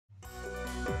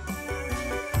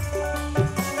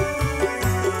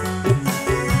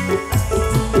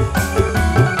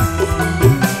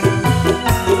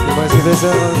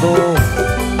spesial untuk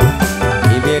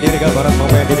Mimi Dirga Barat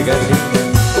Mama Dirga ini.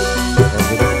 Dan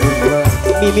juga kedua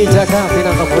Mimi Jaka Tina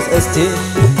Kampus SC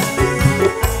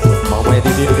Mama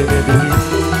Dirga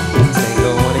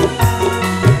Senggol Mani.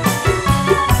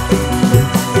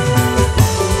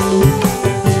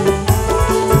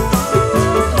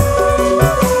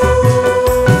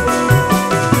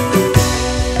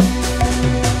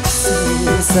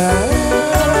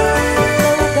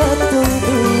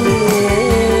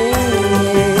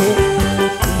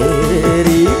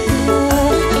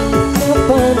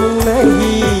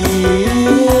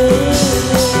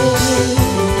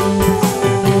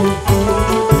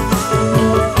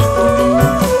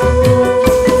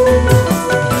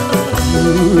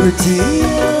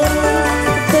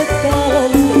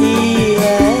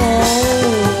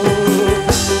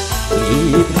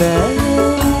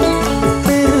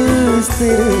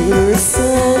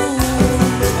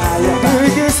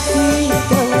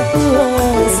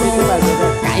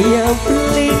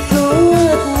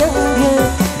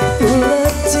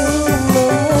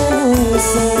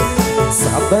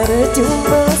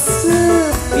 Cuma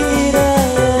sepira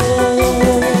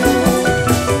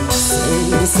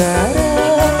sengsara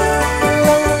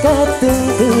langkah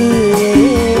tunggu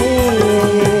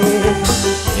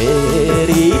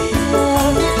cerita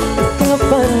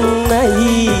kapan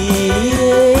akhir.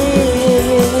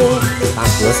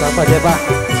 Tangguh siapa dia Pak?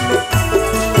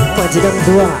 Majikan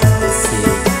dua si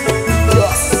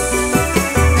Jos.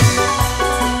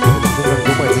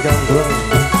 Tunggu majikan dua.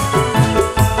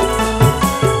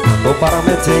 Para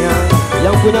mejengan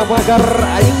yang punya pagar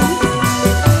ayu.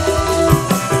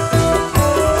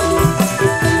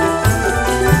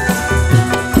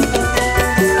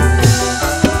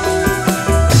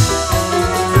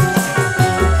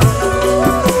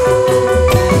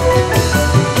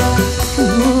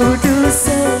 Kudu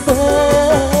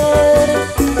sabar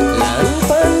lan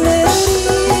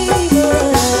panerima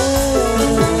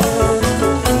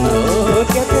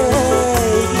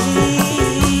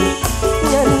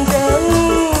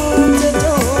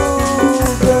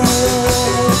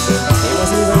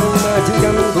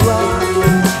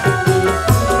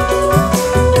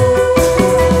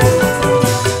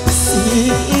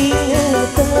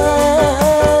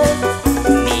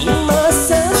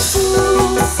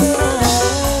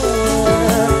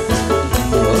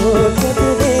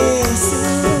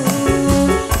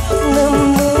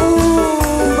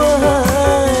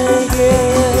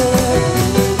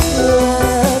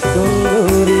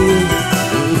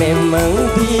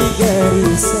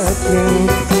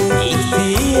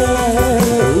ikhtiar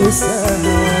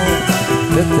usaha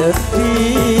tetap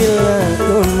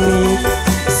dilakoni.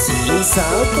 Sing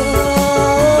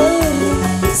sabar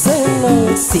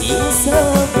senang sing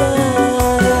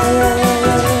sabar.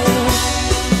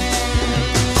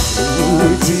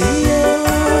 Ujian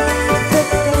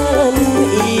tekan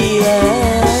iya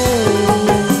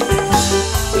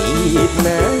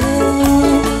fitnah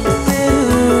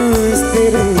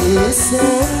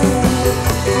terus-terusan.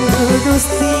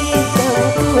 Gusti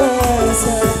kang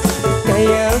kuasa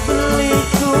kaya beli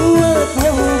kuat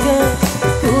nyangga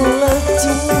kula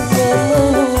juga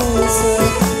manusia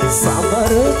sabar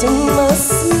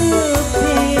cemas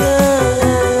sepira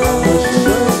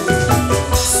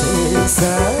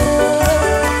sengsara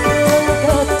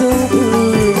langkah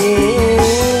tunggunya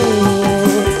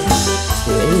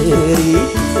cerita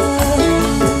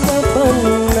kapan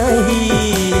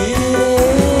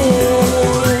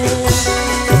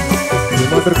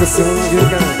terkesungguh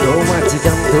kan kau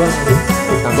majikan tuan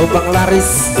kanggo bang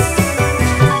laris.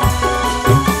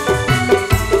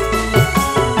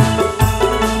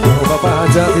 Oh bapak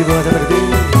aja tidur aja ngerti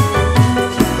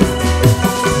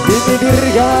ditidir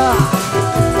ya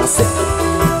asik.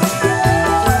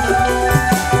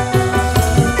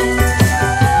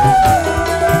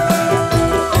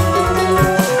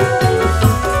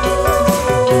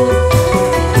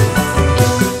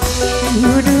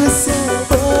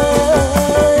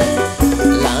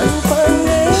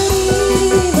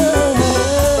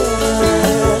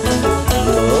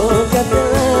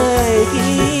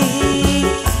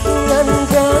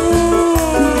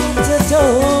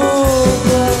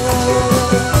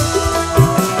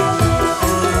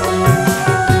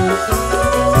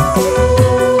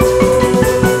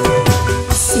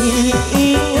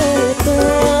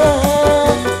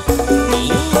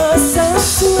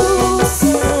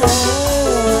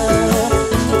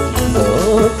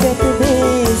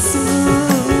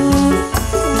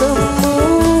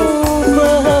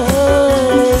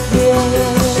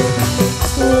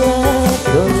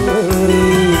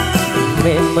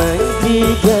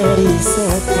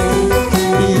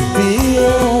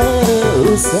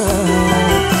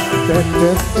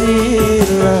 tetep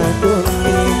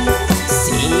dilakoni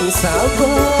sing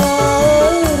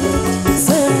sabar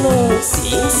seneng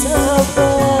sing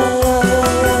sabar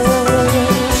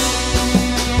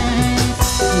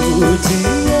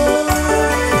ujian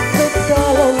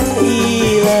bakalan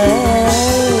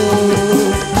ilang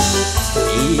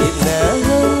inahan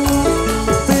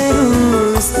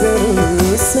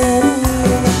terus-terusan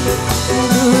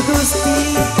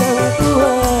Gusti kang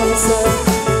kuasa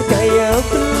kaya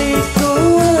beli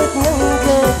kuat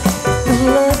nyangka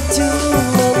tulah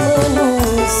cuma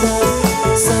manusia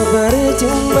sabar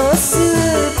cuma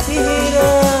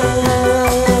sepira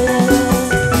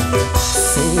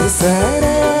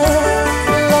sengsara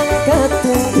langkah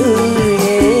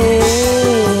tunggunya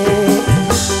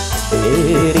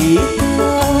derita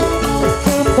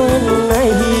kapan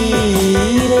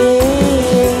akhirnya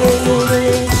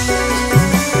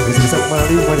bisa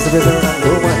kembali manis sebesar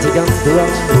nanggo majikan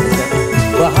tuang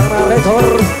bahana rekor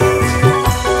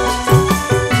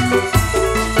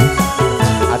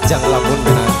ajang lamun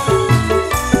benar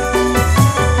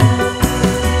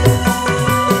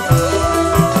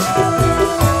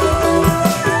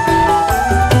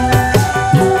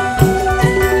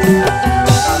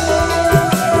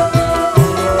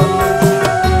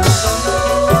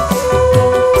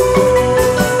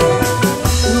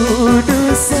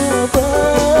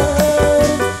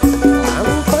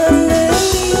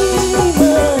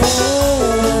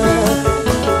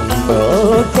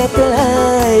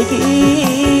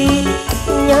lagi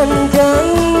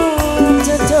nyandang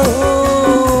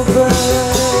coba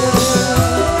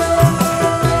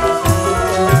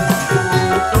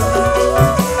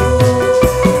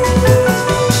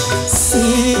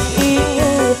si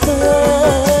ingatan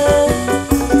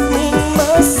ning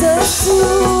masa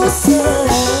susah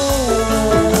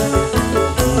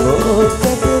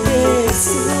boga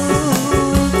besu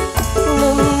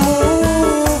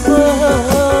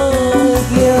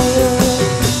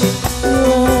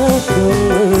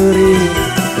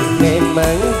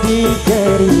memang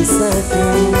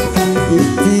digarisakan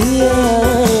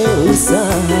ikhtiar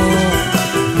usaha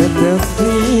tetap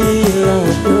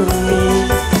dilakoni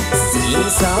sing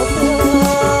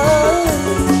sabar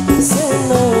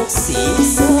senang sing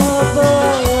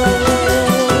sabar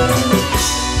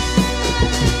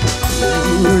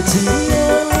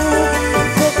ujian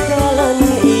bakalan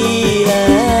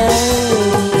ilang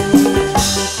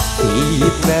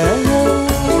fitnah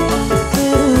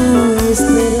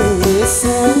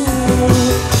terus-terusan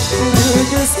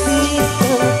Gusti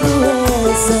kang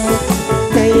kuasa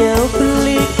kaya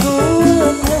beli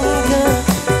kuat naga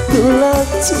tulak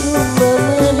cuma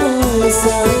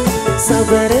manusia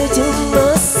sabar cuma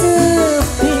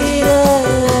sepira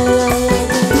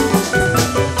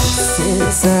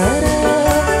sengsara